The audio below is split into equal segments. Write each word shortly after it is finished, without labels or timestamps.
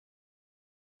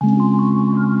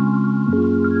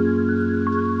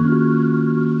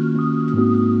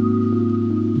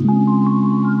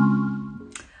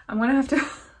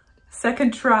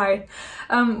second try.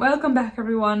 Welcome back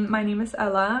everyone, my name is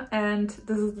Ella and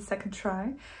this is the second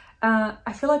try.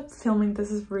 I feel like filming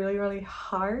this is really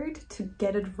hard to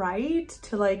get it right,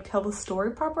 to like tell the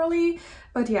story properly,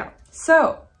 but yeah.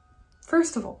 So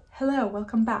first of all, hello,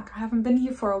 welcome back. I haven't been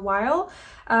here for a while.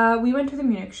 We went to the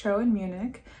Munich show in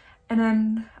Munich and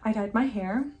then I dyed my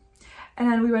hair and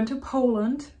then we went to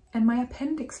Poland and my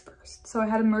appendix burst. So I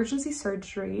had emergency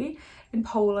surgery in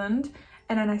Poland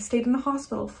and then I stayed in the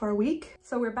hospital for a week.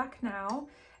 So we're back now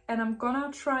and I'm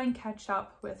gonna try and catch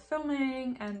up with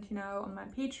filming and, you know, on my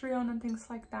Patreon and things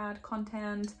like that,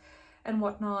 content and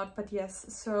whatnot. But yes,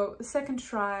 so the second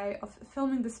try of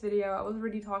filming this video, I was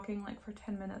already talking like for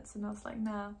 10 minutes and I was like,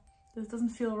 nah, this doesn't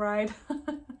feel right.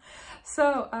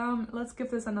 So let's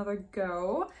give this another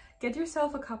go. Get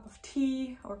yourself a cup of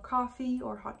tea or coffee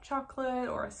or hot chocolate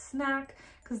or a snack,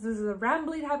 because this is a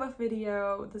rambly type of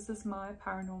video. This is my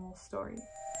paranormal story.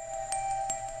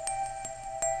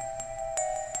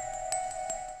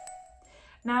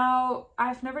 Now,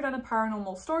 I've never done a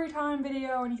paranormal story time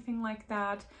video or anything like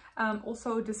that.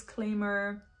 Also a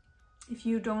disclaimer, if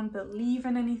you don't believe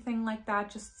in anything like that,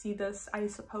 just see this, I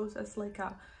suppose, as like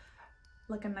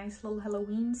a nice little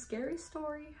Halloween scary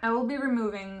story. I will be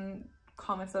removing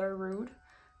comments that are rude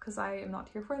because I am not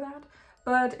here for that.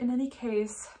 But in any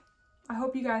case, I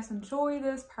hope you guys enjoy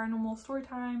this paranormal story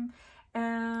time.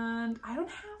 And I don't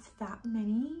have that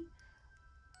many.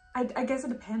 I guess it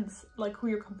depends like who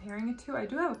you're comparing it to. I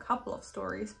do have a couple of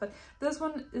stories, but this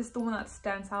one is the one that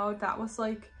stands out. That was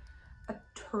like a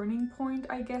turning point,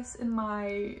 I guess, in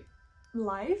my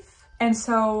life. And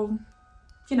so,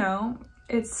 you know,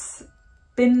 it's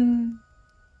been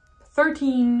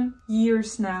 13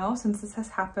 years now since this has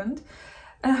happened,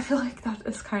 and I feel like that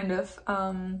is kind of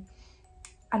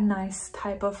a nice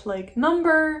type of like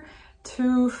number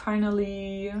to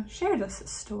finally share this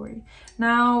story.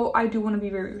 Now, I do want to be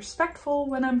very respectful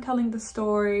when I'm telling the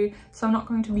story, so I'm not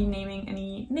going to be naming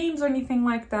any names or anything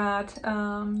like that.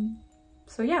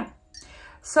 So yeah,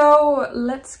 so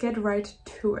let's get right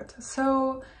to it.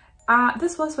 So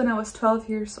this was when I was 12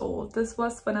 years old. This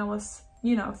was when I was,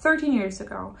 you know, 13 years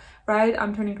ago, right?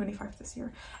 I'm turning 25 this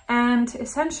year. And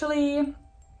essentially,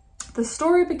 the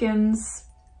story begins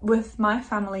with my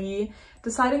family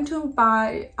deciding to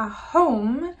buy a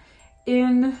home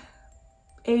in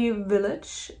a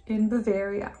village in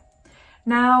Bavaria.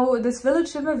 Now, this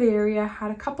village in Bavaria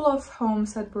had a couple of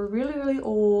homes that were really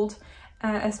old,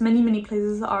 as many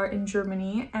places are in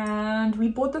Germany, and we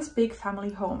bought this big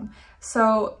family home.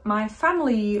 So my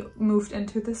family moved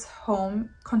into this home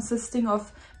consisting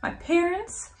of my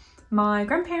parents, my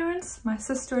grandparents, my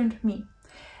sister and me.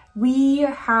 We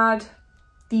had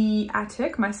the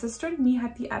attic, my sister and me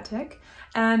had the attic,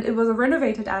 and it was a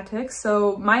renovated attic.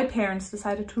 So my parents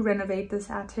decided to renovate this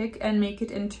attic and make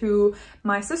it into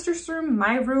my sister's room,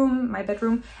 my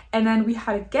bedroom, and then we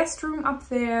had a guest room up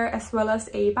there as well as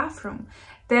a bathroom.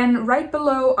 Then right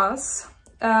below us,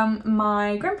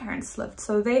 my grandparents lived.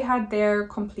 So they had their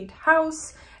complete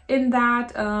house in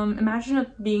that. Imagine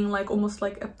it being like almost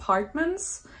like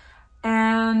apartments.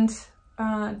 And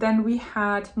then we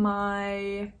had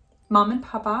my mom and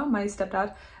papa, my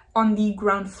stepdad, on the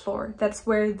ground floor. That's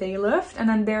where they lived. And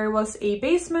then there was a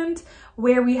basement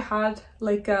where we had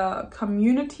like a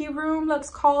community room, let's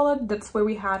call it. That's where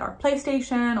we had our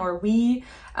PlayStation or Wii,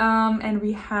 and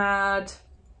we had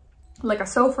like a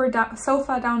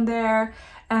sofa down there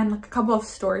and like a couple of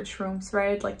storage rooms,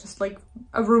 right? Like just like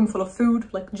a room full of food,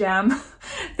 like jam,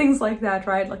 things like that,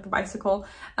 right? Like the bicycle.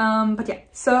 But yeah,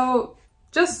 so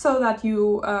just so that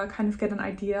you kind of get an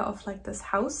idea of like this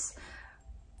house.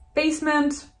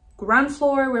 Basement, ground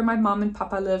floor where my mom and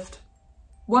papa lived,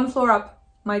 one floor up,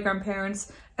 my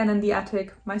grandparents, and in the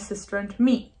attic, my sister and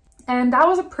me. And that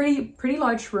was a pretty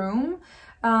large room.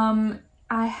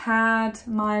 I had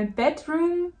my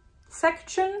bedroom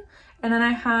section, and then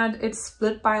I had it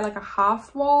split by like a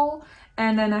half wall,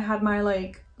 and then I had my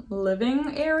like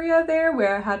living area there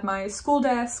where I had my school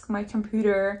desk, my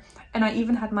computer, and I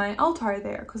even had my altar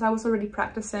there because I was already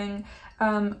practicing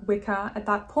Wicca at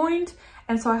that point,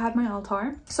 and so I had my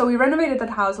altar. So we renovated that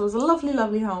house. It was a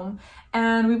lovely home,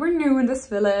 and we were new in this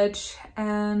village,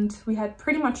 and we had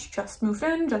pretty much just moved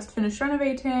in, just finished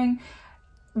renovating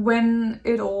when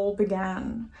it all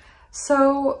began.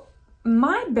 So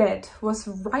my bed was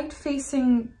right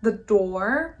facing the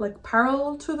door, like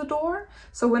parallel to the door.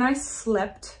 So when I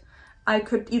slept, I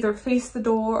could either face the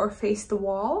door or face the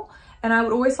wall. And I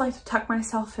would always like to tuck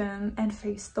myself in and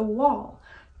face the wall,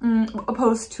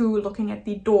 opposed to looking at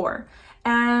the door.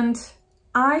 And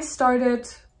I started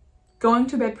going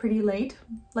to bed pretty late,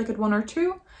 like at 1 or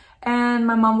 2. And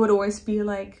my mom would always be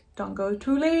like, don't go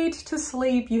too late to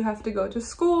sleep. You have to go to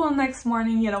school next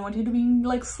morning. You don't want you to be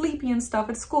like sleepy and stuff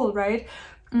at school, right?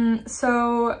 So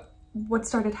what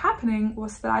started happening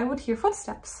was that I would hear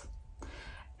footsteps.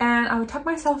 And I would tuck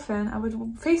myself in, I would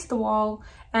face the wall,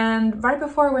 and right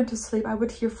before I went to sleep, I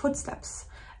would hear footsteps.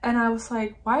 And I was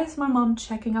like, why is my mom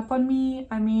checking up on me?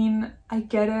 I mean, I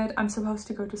get it, I'm supposed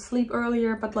to go to sleep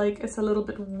earlier, but like, it's a little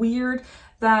bit weird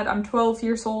that I'm 12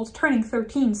 years old, turning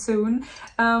 13 soon,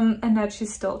 and that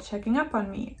she's still checking up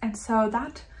on me. And so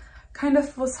that kind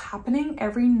of was happening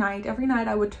every night. Every night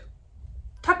I would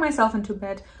tuck myself into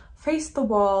bed, face the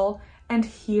wall, and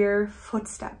hear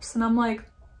footsteps. And I'm like,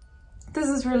 this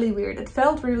is really weird. It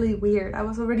felt really weird. I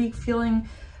was already feeling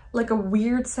like a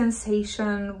weird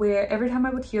sensation where every time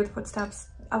I would hear the footsteps,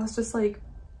 I was just like,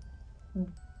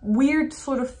 weird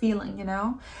sort of feeling, you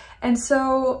know? And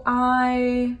so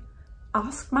I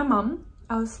asked my mom,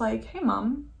 I was like, hey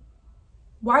mom,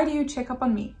 why do you check up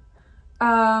on me?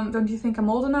 Don't you think I'm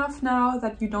old enough now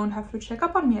that you don't have to check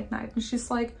up on me at night? And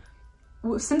she's like,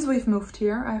 well, since we've moved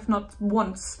here, I have not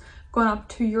once gone up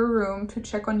to your room to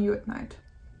check on you at night.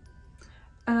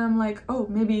 And I'm like, oh,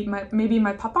 maybe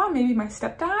my papa, maybe my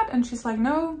stepdad. And she's like,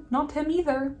 no, not him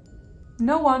either.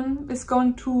 No one is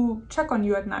going to check on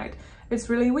you at night. It's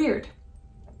really weird.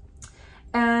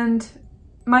 And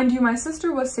mind you, my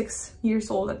sister was 6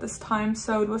 years old at this time,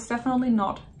 so it was definitely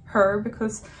not her,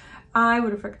 because I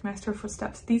would have recognized her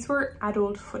footsteps. These were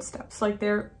adult footsteps, like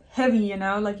they're heavy, you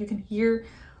know, like you can hear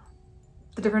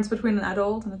the difference between an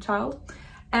adult and a child.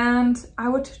 And I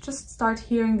would just start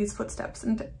hearing these footsteps,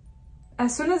 and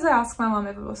as soon as I asked my mom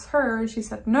if it was her, she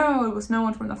said no, it was no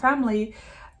one from the family.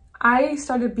 I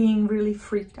started being really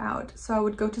freaked out. So I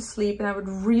would go to sleep and I would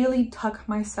really tuck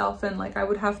myself in. Like I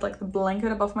would have like the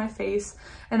blanket above my face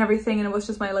and everything. And it was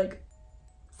just my like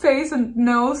face and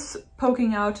nose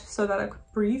poking out so that I could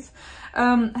breathe.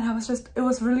 And I was just, it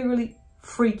was really, really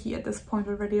freaky at this point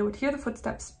already. I would hear the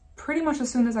footsteps pretty much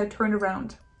as soon as I turned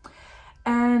around.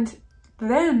 And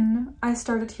then I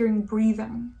started hearing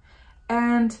breathing.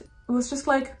 And it was just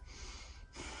like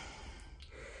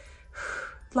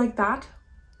that.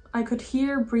 I could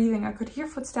hear breathing, I could hear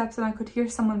footsteps, and I could hear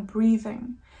someone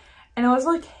breathing. And it was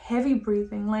like heavy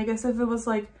breathing, like as if it was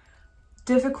like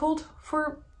difficult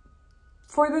for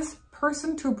this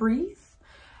person to breathe.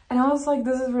 And I was like,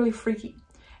 this is really freaky.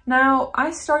 Now,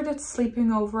 I started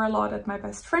sleeping over a lot at my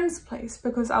best friend's place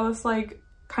because I was like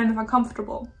kind of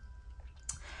uncomfortable.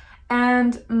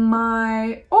 And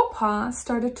my oppa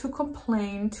started to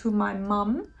complain to my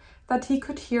mom that he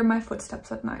could hear my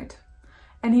footsteps at night.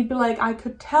 And he'd be like, I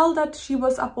could tell that she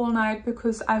was up all night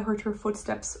because I heard her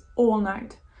footsteps all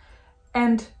night.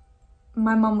 And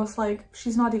my mom was like,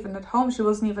 she's not even at home. She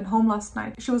wasn't even home last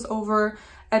night. She was over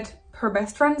at her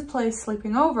best friend's place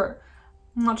sleeping over.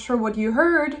 I'm not sure what you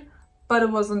heard, but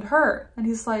it wasn't her. And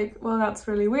he's like, well, that's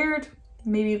really weird.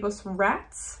 Maybe it was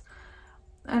rats.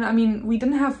 And I mean, we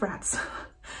didn't have rats,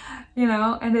 you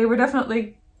know, and they were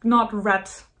definitely not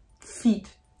rat feet.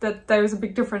 That there's a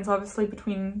big difference, obviously,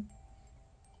 between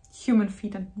human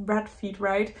feet and rat feet,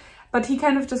 right? But he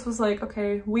kind of just was like,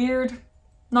 okay, weird,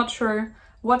 not sure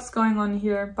what's going on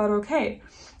here, but okay.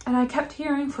 And I kept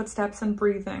hearing footsteps and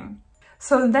breathing.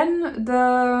 So then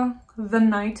the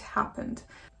night happened.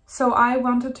 So I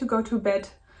wanted to go to bed,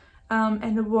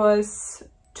 and it was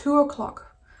 2 o'clock.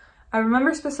 I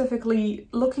remember specifically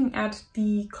looking at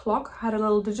the clock. I had a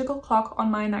little digital clock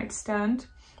on my nightstand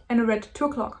and it read 2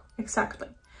 o'clock exactly.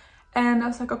 And I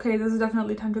was like, okay, this is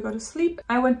definitely time to go to sleep.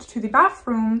 I went to the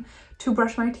bathroom to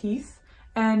brush my teeth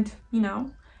and, you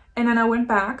know, and then I went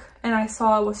back and I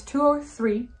saw it was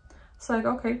 2:03. So like,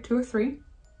 okay, 2:03.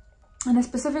 And I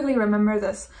specifically remember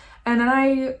this. And then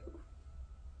I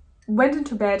went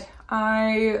into bed.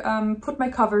 I put my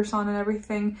covers on and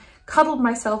everything, cuddled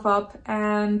myself up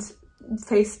and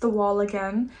faced the wall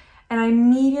again. And I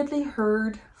immediately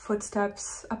heard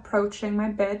footsteps approaching my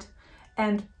bed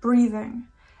and breathing.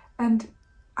 And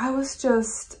I was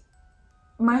just,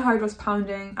 my heart was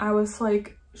pounding. I was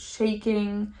like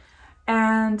shaking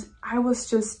and I was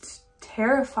just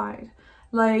terrified,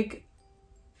 like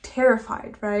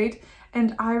terrified, right?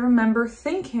 And I remember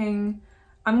thinking,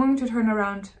 I'm going to turn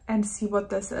around and see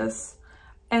what this is,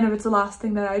 and if it's the last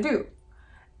thing that I do.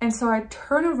 And so I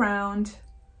turn around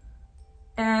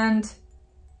and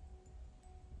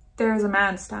there's a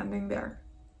man standing there.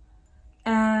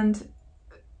 And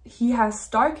he has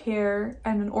dark hair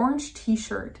and an orange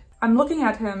t-shirt. I'm looking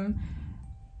at him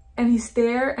and he's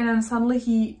there, and then suddenly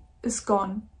he is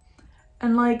gone.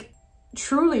 And like,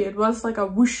 truly, it was like a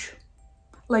whoosh.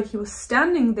 Like he was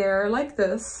standing there like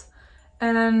this,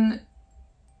 and then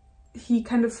he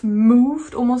kind of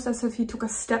moved almost as if he took a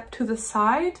step to the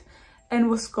side and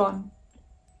was gone.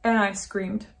 And I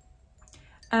screamed.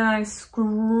 And I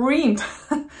screamed.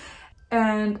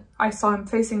 And I saw him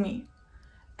facing me.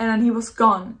 And then he was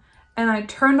gone. And I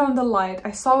turned on the light.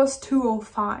 I saw it was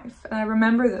 2:05. And I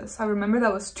remember this. I remember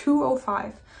that was 2:05.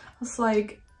 I was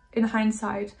like, in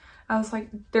hindsight, I was like,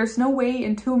 there's no way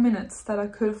in 2 minutes that I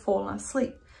could have fallen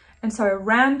asleep. And so I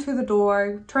ran to the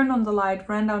door, turned on the light,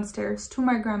 ran downstairs to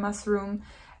my grandma's room,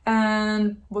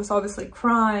 and was obviously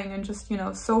crying and just, you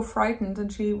know, so frightened.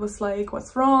 And she was like,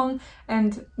 what's wrong?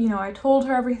 And, you know, I told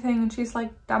her everything, and she's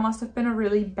like, that must have been a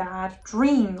really bad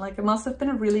dream. Like, it must have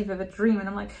been a really vivid dream. And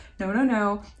I'm like, no, no,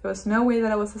 no. There was no way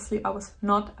that I was asleep. I was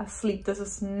not asleep. This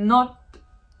is not,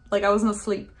 like, I wasn't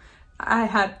asleep. I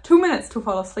had 2 minutes to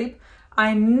fall asleep.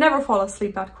 I never fall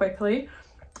asleep that quickly.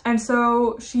 And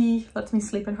so she lets me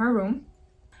sleep in her room.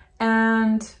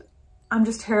 And I'm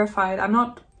just terrified. I'm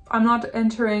not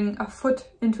entering a foot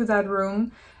into that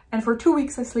room. And for 2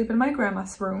 weeks I sleep in my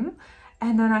grandma's room.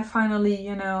 And then I finally,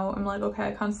 you know, I'm like, okay,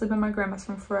 I can't sleep in my grandma's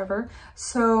room forever.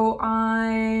 So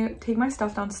I take my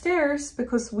stuff downstairs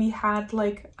because we had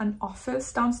like an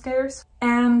office downstairs.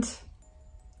 And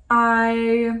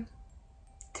I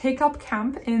take up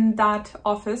camp in that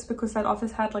office because that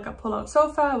office had like a pull-out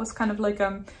sofa. It was kind of like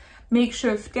a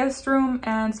makeshift guest room.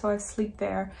 And so I sleep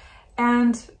there.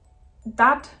 And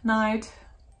that night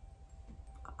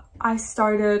I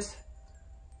started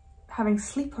having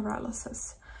sleep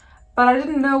paralysis. But I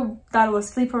didn't know that it was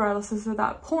sleep paralysis at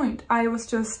that point. I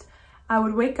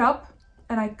would wake up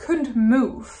and I couldn't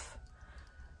move.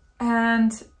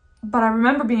 But I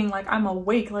remember being like, I'm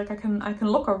awake, like I can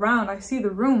look around, I see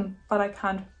the room, but I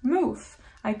can't move.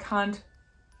 I can't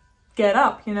get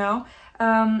up, you know?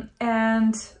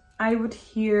 And I would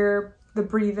hear the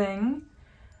breathing,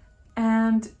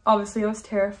 and obviously I was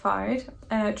terrified.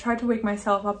 And I tried to wake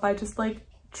myself up by just like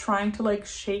trying to like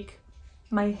shake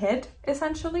my head,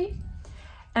 essentially.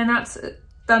 And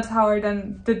that's how I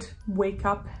then did wake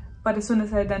up. But as soon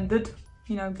as I then did,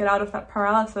 you know, get out of that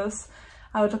paralysis,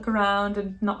 I would look around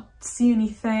and not see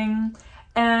anything.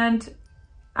 And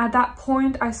at that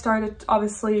point I started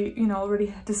obviously, you know,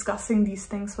 already discussing these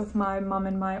things with my mom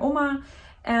and my oma,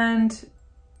 and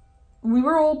we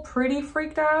were all pretty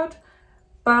freaked out.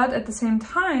 But at the same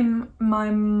time,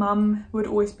 my mom would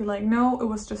always be like, no, it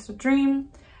was just a dream.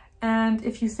 And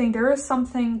if you think there is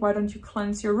something, why don't you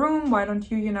cleanse your room? Why don't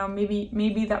you, you know,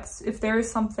 maybe that's, if there is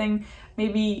something,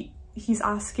 maybe he's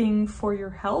asking for your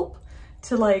help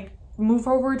to like move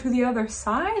over to the other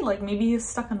side. Like maybe he's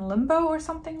stuck in limbo or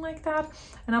something like that.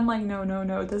 And I'm like, no, no,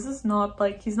 no, this is not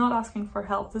like, he's not asking for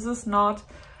help. This is not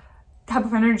type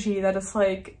of energy that is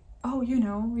like, oh, you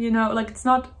know, like it's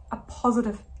not a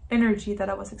positive energy that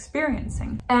I was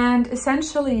experiencing. And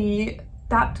essentially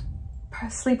that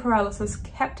sleep paralysis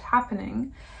kept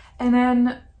happening. And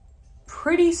then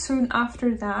pretty soon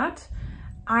after that,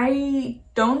 I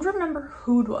don't remember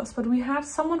who it was, but we had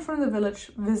someone from the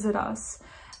village visit us.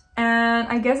 And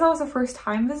I guess that was the first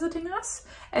time visiting us.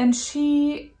 And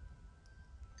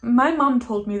my mom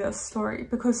told me this story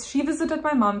because she visited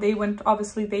my mom. They went,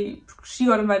 obviously she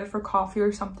got invited for coffee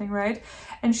or something, right?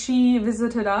 And she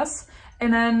visited us.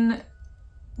 And then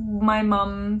my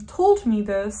mom told me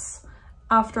this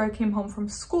after I came home from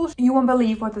school. You won't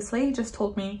believe what this lady just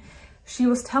told me. She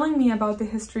was telling me about the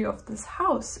history of this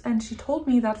house. And she told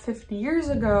me that 50 years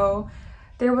ago,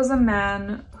 there was a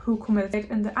man who committed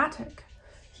in the attic.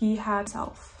 He had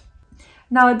self.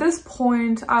 Now at this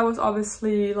point, I was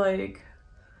obviously like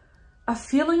a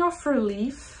feeling of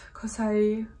relief, because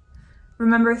I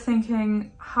remember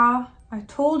thinking, ha, I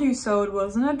told you so, it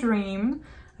wasn't a dream.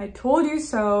 I told you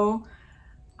so.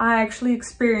 I actually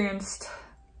experienced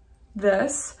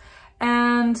this.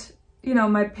 And, you know,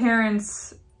 my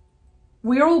parents,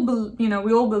 we all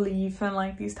believe in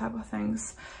like these type of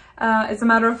things. As a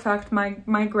matter of fact,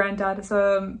 my granddad is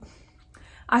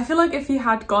I feel like if he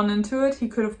had gone into it, he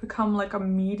could have become like a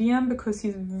medium, because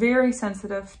he's very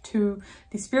sensitive to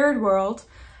the spirit world.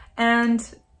 And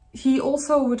he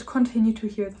also would continue to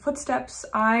hear the footsteps.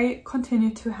 I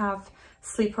continued to have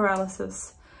sleep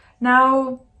paralysis.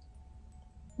 Now,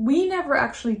 we never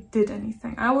actually did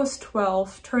anything. I was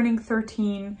 12, turning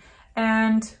 13,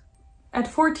 and at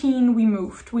 14 we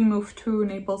moved. We moved to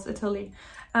Naples, Italy.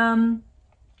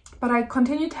 But I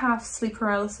continued to have sleep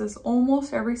paralysis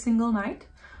almost every single night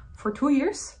for 2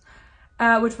 years,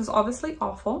 which was obviously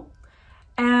awful.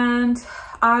 And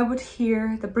I would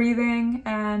hear the breathing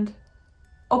and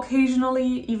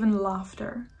occasionally even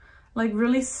laughter, like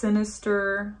really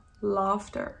sinister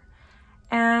laughter.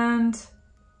 And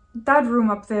that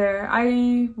room up there,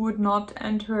 I would not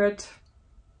enter it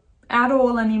at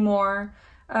all anymore,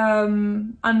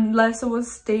 unless it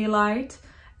was daylight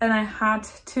and I had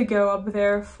to go up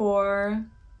there for,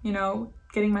 you know,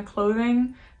 getting my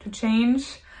clothing to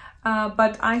change.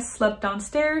 But I slept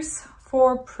downstairs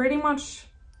for pretty much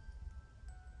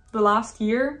the last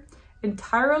year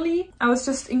entirely. I was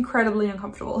just incredibly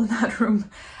uncomfortable in that room.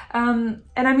 And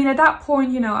I mean, at that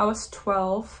point, you know, I was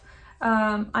 12.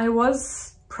 I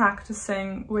was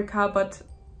practicing Wicca, but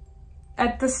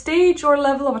at the stage or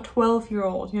level of a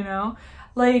 12-year-old, you know,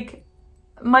 like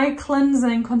my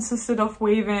cleansing consisted of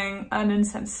waving an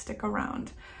incense stick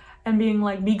around and being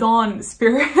like, "Be gone,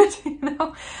 spirit," you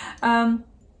know.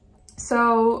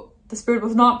 So the spirit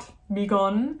was not be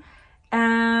gone,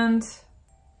 and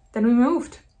then we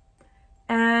moved.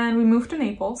 And we moved to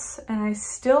Naples, and I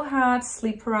still had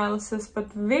sleep paralysis,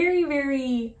 but very,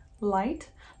 very light.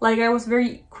 Like, I was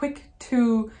very quick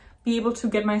to be able to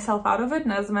get myself out of it.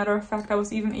 And as a matter of fact, I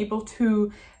was even able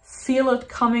to feel it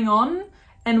coming on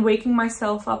and waking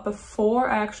myself up before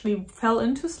I actually fell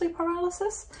into sleep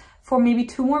paralysis for maybe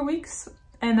 2 more weeks,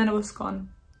 and then it was gone.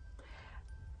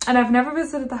 And I've never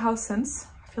visited the house since.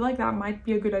 I feel like that might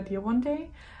be a good idea one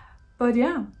day. But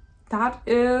yeah, that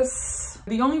is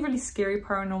the only really scary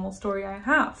paranormal story I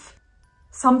have.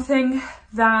 Something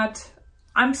that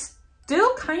I'm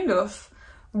still kind of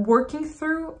working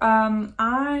through.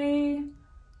 I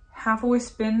have always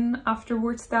been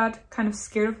afterwards that kind of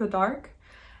scared of the dark,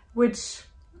 which,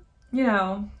 you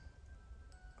know,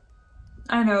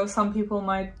 I know some people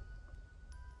might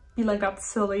be like, that's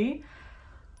silly,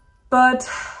 but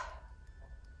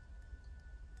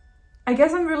I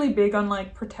guess I'm really big on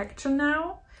like protection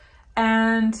now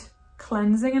and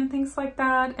cleansing and things like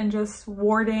that, and just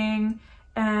warding,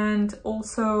 and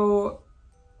also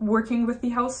working with the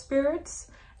house spirits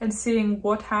and seeing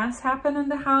what has happened in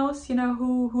the house, you know,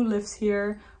 who lives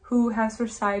here, who has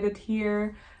resided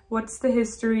here, what's the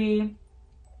history,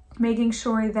 making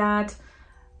sure that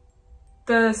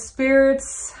the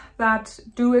spirits that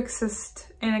do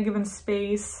exist in a given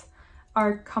space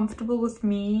are comfortable with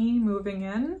me moving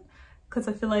in, because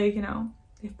I feel like, you know,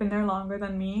 they've been there longer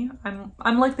than me.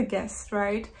 I'm like the guest,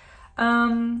 right?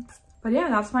 But yeah,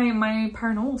 that's my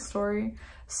paranormal story.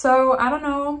 So I don't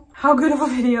know how good of a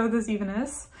video this even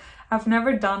is. I've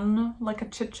never done like a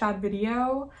chit chat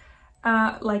video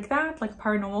like that, like a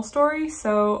paranormal story.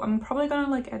 So I'm probably gonna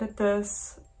like edit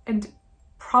this and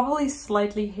probably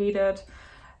slightly hate it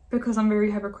because I'm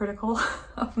very hypercritical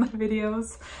of my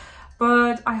videos.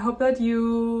 But I hope that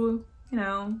you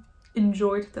know,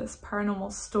 enjoyed this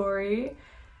paranormal story.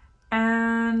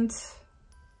 And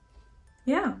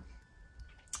yeah.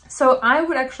 So I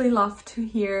would actually love to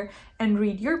hear and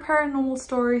read your paranormal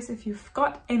stories. If you've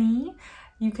got any,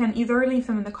 you can either leave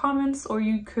them in the comments, or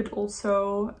you could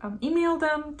also email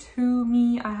them to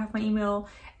me. I have my email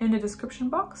in the description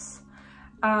box.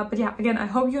 But yeah, again, I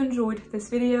hope you enjoyed this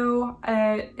video,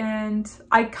 and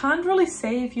I can't really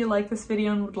say if you like this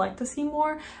video and would like to see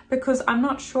more, because I'm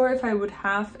not sure if I would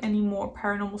have any more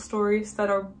paranormal stories that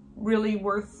are really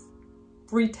worth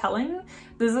retelling.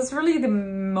 This is really the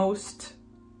most...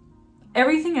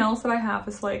 Everything else that I have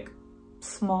is like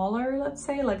smaller, let's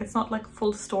say, like it's not like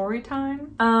full story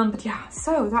time. But yeah,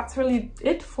 so that's really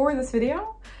it for this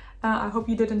video. I hope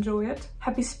you did enjoy it.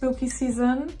 Happy spooky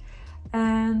season,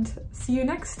 and see you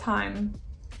next time.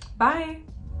 Bye.